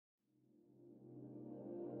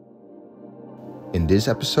In this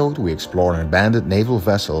episode, we explore an abandoned naval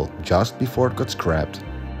vessel just before it got scrapped.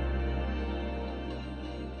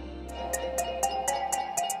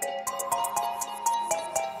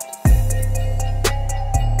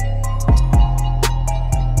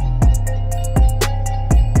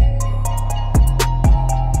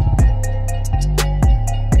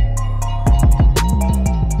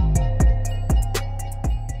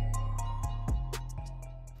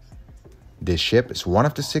 This ship is one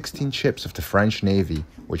of the 16 ships of the French Navy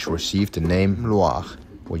which received the name Loire,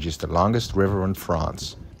 which is the longest river in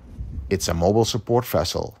France. It's a mobile support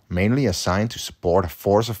vessel, mainly assigned to support a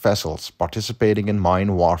force of vessels participating in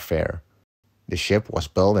mine warfare. The ship was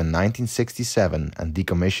built in 1967 and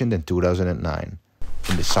decommissioned in 2009.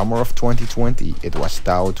 In the summer of 2020, it was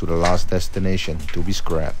towed to the last destination to be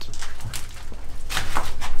scrapped.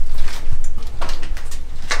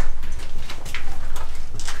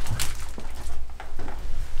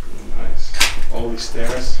 All these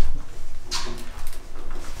stairs.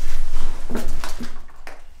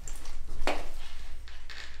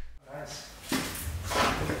 Nice.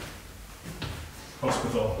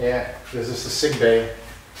 Hospital. Yeah, this is the sick bay.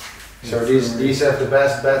 So these have the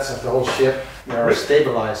best beds of the whole ship. They are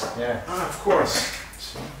stabilized. Yeah. Ah, of course.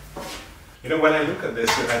 You know, when I look at this,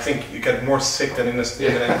 I think you get more sick than in a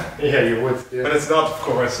Yeah, you would. Yeah. But it's not, of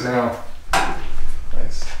course. No.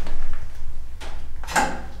 Nice.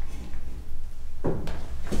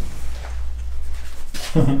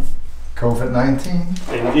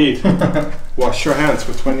 COVID-19. Indeed. Wash your hands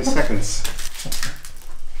for 20 seconds.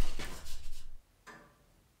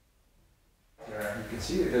 Yeah, you can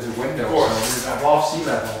see it. There's a window, Of course. so it's above sea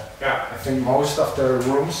level. Yeah. I think most of the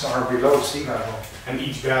rooms are below sea level. And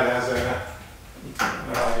each bed has a...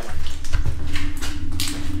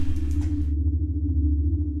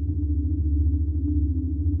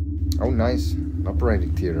 Oh nice, an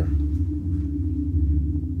operating theater.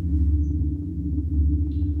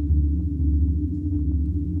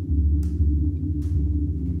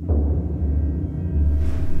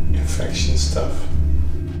 infection stuff.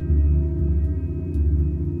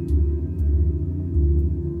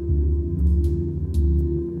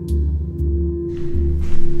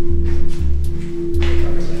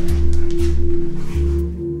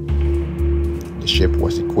 The ship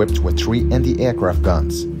was equipped with 3 anti-aircraft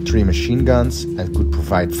guns, 3 machine guns, and could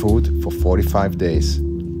provide food for 45 days.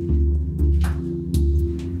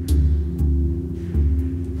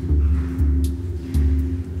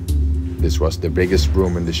 This was the biggest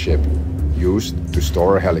room in the ship, used to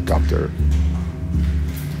store a helicopter.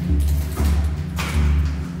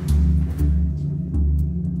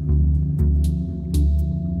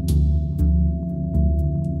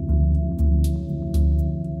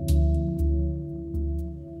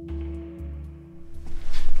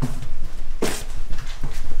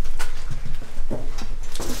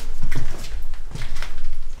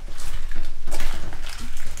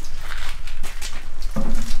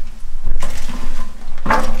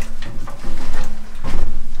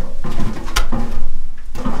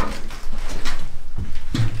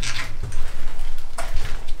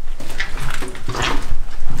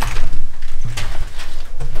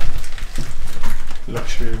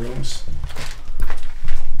 Luxury rooms.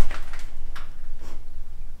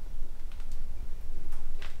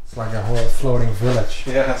 It's like a whole floating village.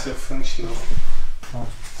 Yeah, so functional.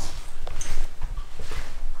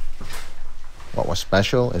 What was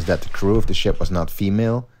special is that the crew of the ship was not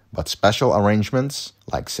female, but special arrangements,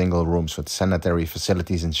 like single rooms with sanitary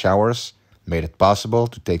facilities and showers, made it possible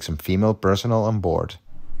to take some female personnel on board.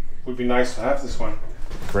 Would be nice to have this one.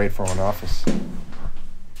 Great for an office.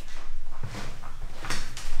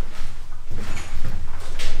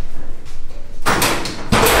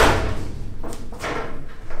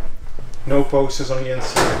 No posters on the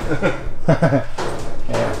inside.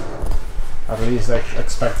 Yeah. At least I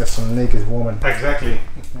expected some naked woman. Exactly.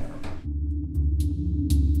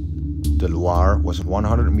 The Loire was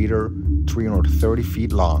 100 meter, 330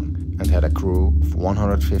 feet long, and had a crew of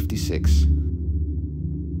 156.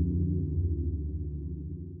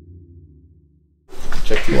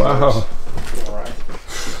 Check these Wow. doors. Alright.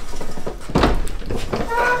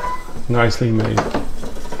 Nicely made.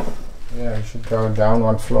 Yeah, you should go down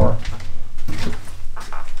 1 floor.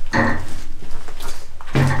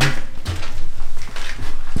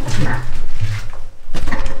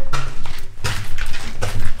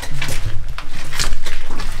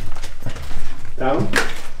 Down.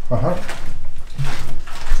 Uh-huh.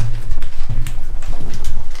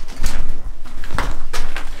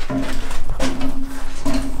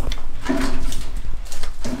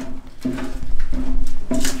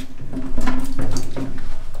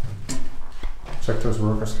 Check those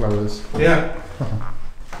workers' clothes. Yeah.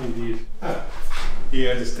 Indeed. Ah,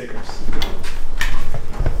 here are the stickers.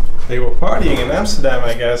 They were partying in Amsterdam,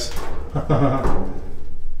 I guess.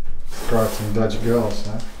 Got some Dutch girls,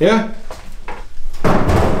 huh? Yeah.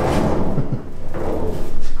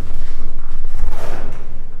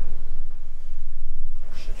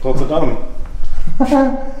 Rotterdam.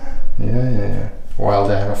 Yeah. While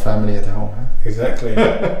they have a family at home, huh? Exactly.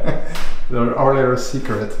 Our little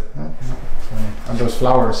secret. Huh? And those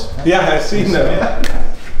flowers. Huh? Yeah, I've seen them.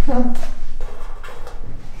 Yeah.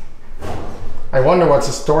 I wonder what's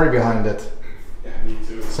the story behind it. Yeah, me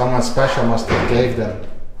too. Someone special must have gave them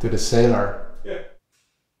to the sailor. Yeah.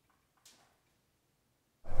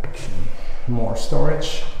 More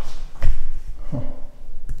storage.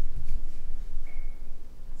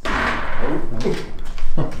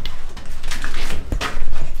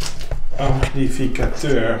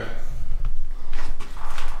 Amplificateur.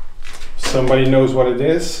 Somebody knows what it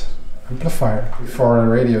is? Amplifier for a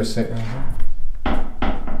radio signal.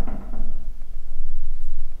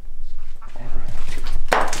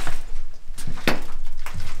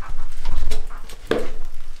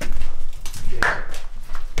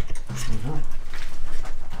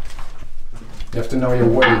 You have to know your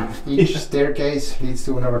way. Each staircase leads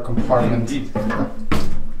to another compartment. Indeed.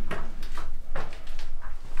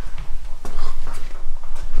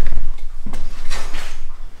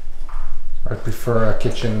 I prefer a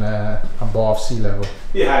kitchen above sea level.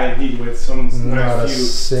 Yeah, indeed, with some Not a nice view.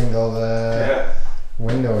 single Yeah,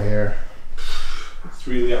 window here. it's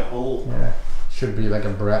really a hole. Yeah, should be like a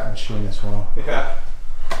bread machine as well. Yeah.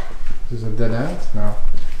 Is it a dead end? No.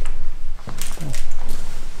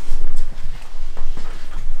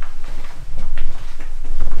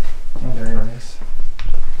 Oh, there it is.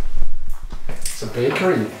 It's a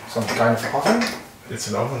bakery, some kind of oven. It's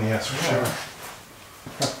an oven, yes, for sure.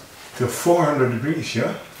 To 400 degrees,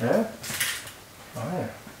 yeah? Yeah. Oh yeah.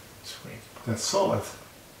 Sweet. That's solid.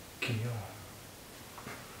 Kill.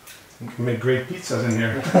 You can make great pizzas in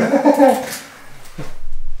here.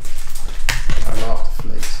 I love the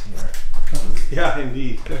flakes here. Yeah,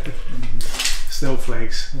 indeed.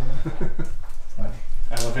 Snowflakes. Funny.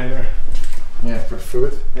 Elevator. Yeah, for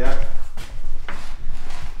food. Yeah.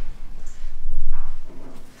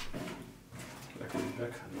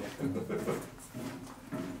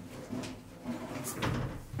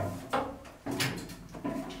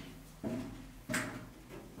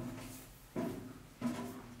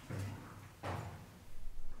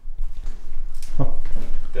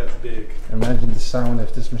 That's big. Imagine the sound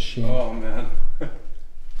of this machine. Oh man.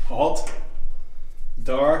 Hot.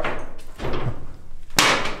 Dark.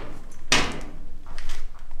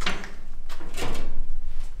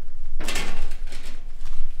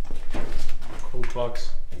 Cool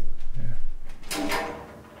clocks. Yeah.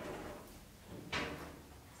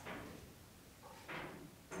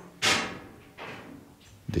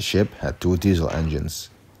 The ship had 2 diesel engines.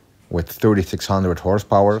 With 3600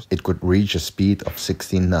 horsepower, it could reach a speed of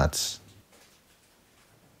 16 knots.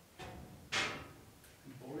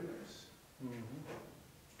 Boilers.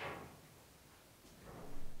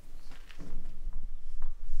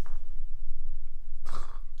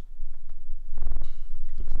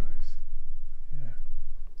 Looks nice.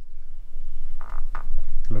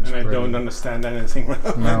 Looks And I pretty. don't understand anything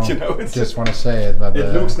about No, that, you know. It's just want to say it, but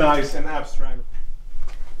it looks nice and abstract.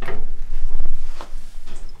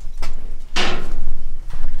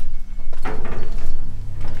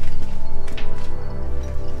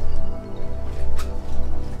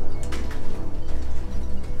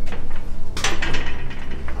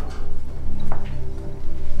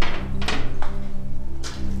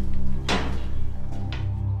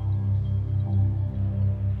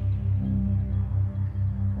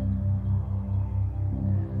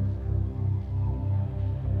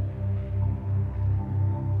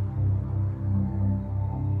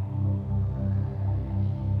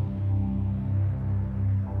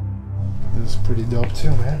 this is pretty dope too,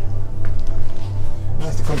 man.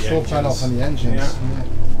 That's the control panel engines. on the engines. Yeah.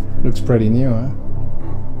 Yeah. Looks pretty new, huh?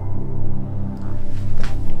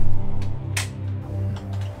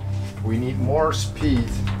 We need more speed.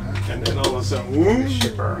 And then all of a sudden, The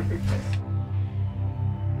shipper.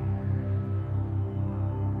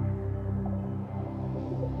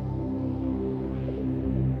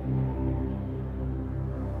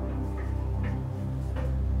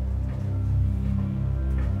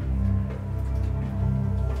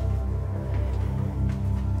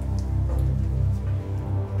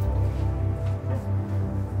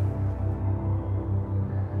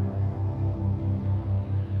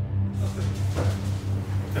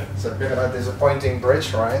 It's a bit of a disappointing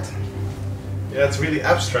bridge, right? yeah, it's really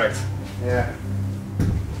abstract. Yeah.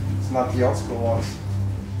 It's not the old school ones.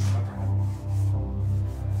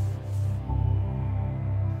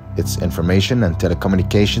 Its information and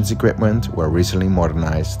telecommunications equipment were recently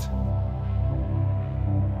modernized.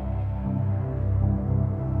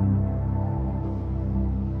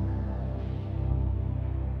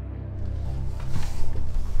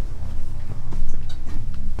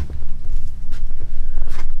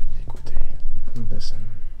 Listen.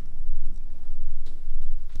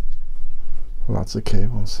 Lots of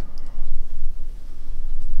cables.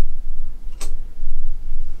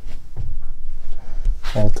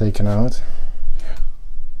 All taken out.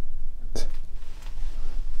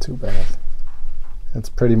 Too bad. It's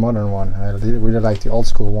a pretty modern one. I really like the old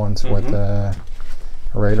school ones with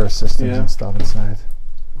radar systems and stuff inside.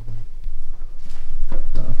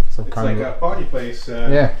 Some It's kind like of a party place.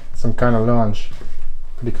 yeah, some kind of lounge.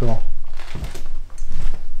 Pretty cool.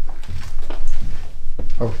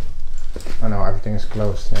 Oh, I know everything is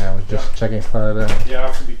closed. Yeah, I was just checking for the. You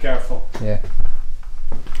have to be careful. Yeah.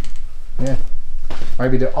 Yeah.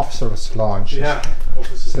 Maybe the officer's lounge. Yeah.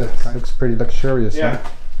 So it looks pretty luxurious. Yeah.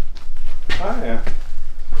 Huh? Ah, yeah.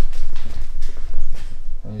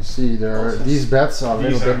 And you see these beds are a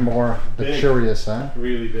little bit more big. luxurious, huh?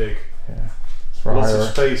 Really big. Yeah. It's for Lots of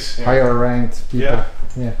space. Yeah. higher ranked people. Yeah.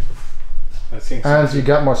 Yeah. I think so. And you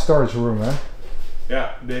got more storage room, huh?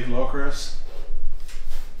 Yeah, big lockers.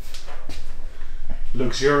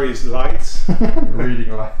 Luxurious lights. Really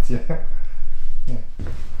light, yeah. Yeah.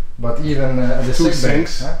 But even the Two sick bay,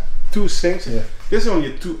 sinks. huh? 2 sinks. Yeah. This is only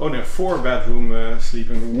a 4-bedroom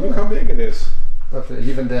sleeping room. Look how big it is. But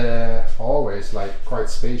even the hallway is like quite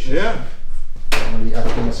spacious. Yeah. Only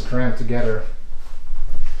everything is crammed together.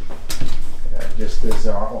 Yeah, just these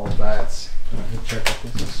are all beds. Let me check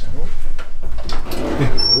what this is.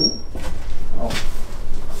 Oh.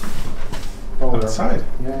 Oh, Outside.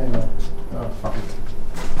 Yeah. Oh, fuck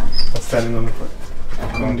it. Standing on the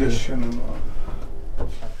condition.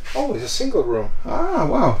 Oh, it's a single room. Ah,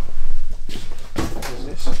 wow. What is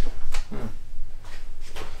this?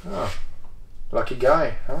 Oh, lucky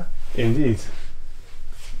guy, huh? Indeed.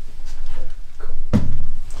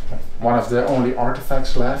 One of the only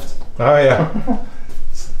artifacts left. Oh, yeah.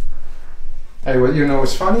 Hey, well, you know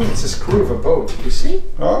what's funny? It's a screw of a boat. You see?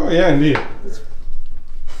 Oh, yeah, indeed.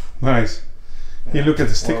 Nice. You look at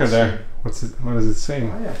the sticker Well, there. What is it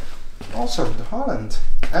saying? Oh, yeah. Also, Holland,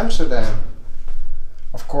 Amsterdam.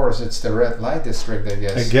 Of course, it's the red light district, I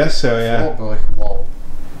guess. I guess so, yeah. Voorburg wall.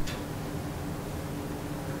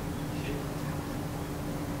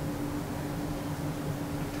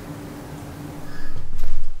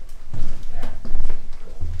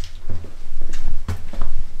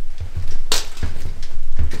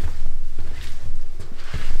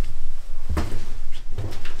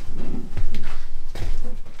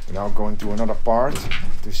 Now going to another part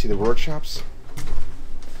to see the workshops.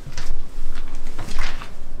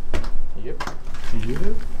 Yep. You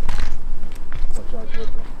do?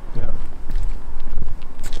 Yeah.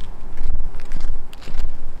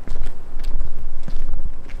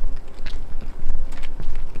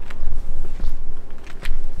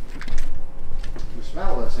 The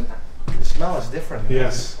smell is different.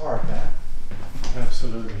 Yes. In the park, huh?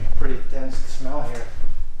 Absolutely. Pretty intense smell here.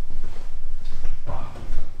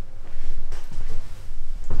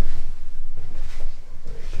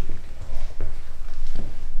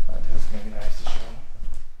 This is maybe nice to show.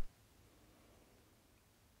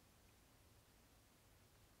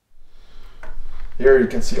 Here you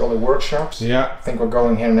can see all the workshops. Yeah. I think we're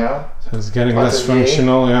going here now. So it's getting less Atelier.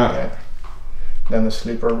 functional, yeah. Then the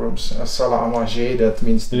sleeper rooms. Salle à manger, that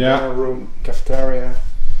means the Yeah. dinner room, cafeteria.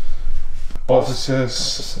 Offices.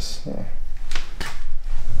 Offices, yeah.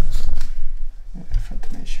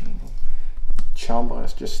 Ventilation room. Chamber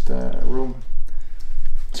is just a room.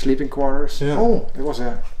 Sleeping quarters. Yeah. Oh, it was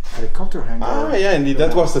a helicopter hangar. Ah, yeah, indeed.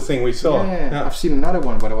 That was the thing we saw. Yeah, I've seen another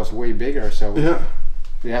one, but it was way bigger, so Yeah.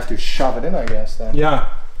 we have to shove it in, I guess. Then. Yeah.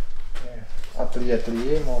 Yeah.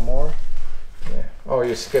 Atelier, more. Yeah. Oh,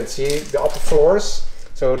 you can see the upper floors.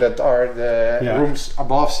 So that are the rooms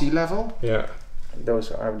above sea level. Yeah.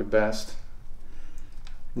 Those are the best.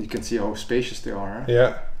 You can see how spacious they are. Huh?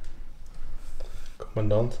 Yeah.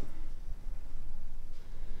 Commandant.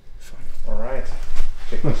 All right.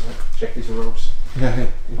 Check these ropes. Yeah,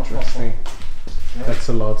 interesting. Yeah. That's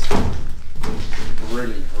a lot.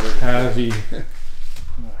 Really Heavy.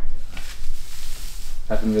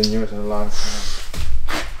 Haven't been used in a long time.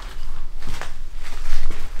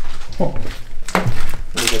 Oh.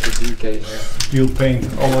 Look at the decay here. Steel paint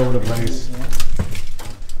all over the place.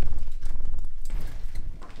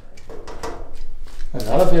 An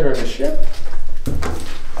elevator in the ship.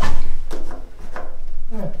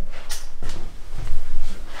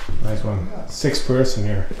 6 person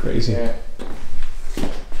here. Crazy. Yeah.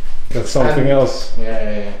 That's something else.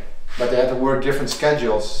 Yeah. But they had to work different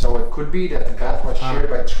schedules, so it could be that the bed was shared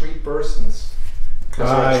by 3 persons.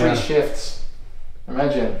 Because there are 3 shifts.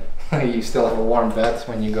 Imagine, you still have a warm bed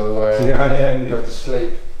when you go, go to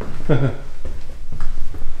sleep.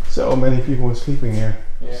 So many people sleeping here.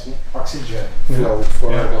 Yeah. Oxygen flow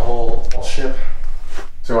for the whole ship.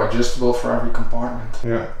 So adjustable for every compartment.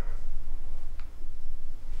 Yeah.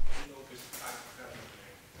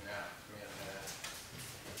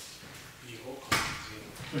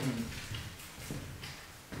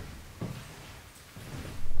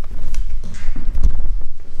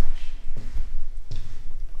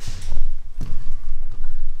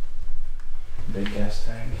 Big gas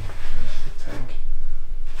tank.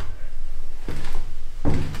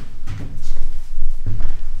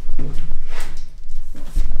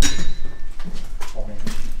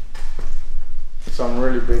 Some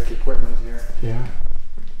really big equipment here. Yeah.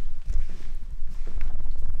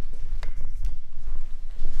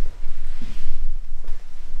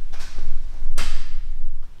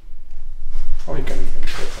 Oh, you can even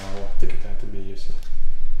put how thick it had to be, you see.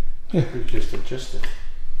 Yeah. You just adjust it.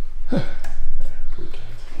 Yeah, we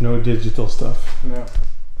can't. No digital stuff. No.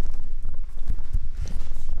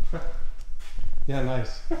 Yeah,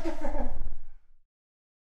 nice.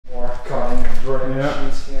 More cutting and drilling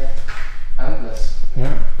machines here. Endless.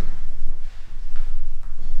 Yeah.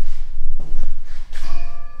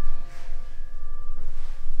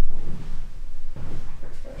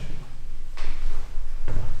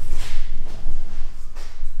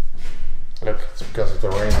 Look, it's because of the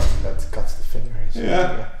rain that cuts the fingers.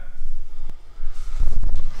 Yeah.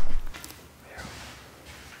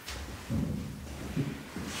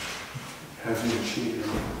 Heavy machine.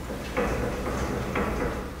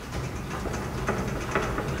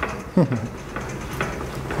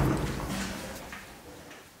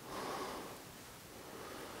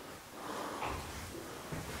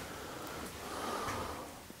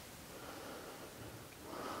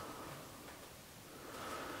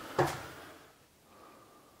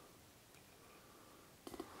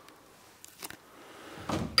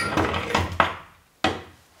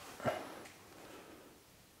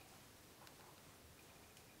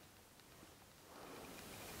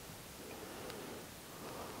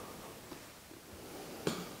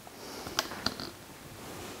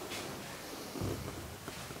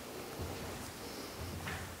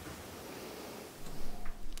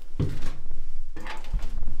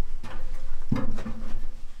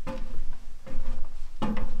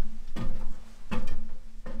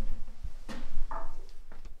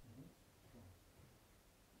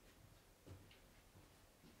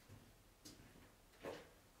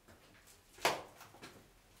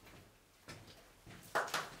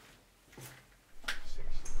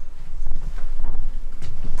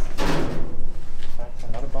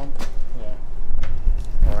 Another bump? Yeah.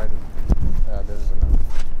 Alrighty. Yeah, this is enough.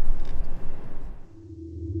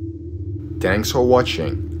 Thanks for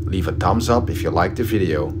watching. Leave a thumbs up if you liked the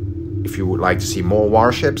video. If you would like to see more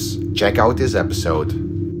warships, check out this episode.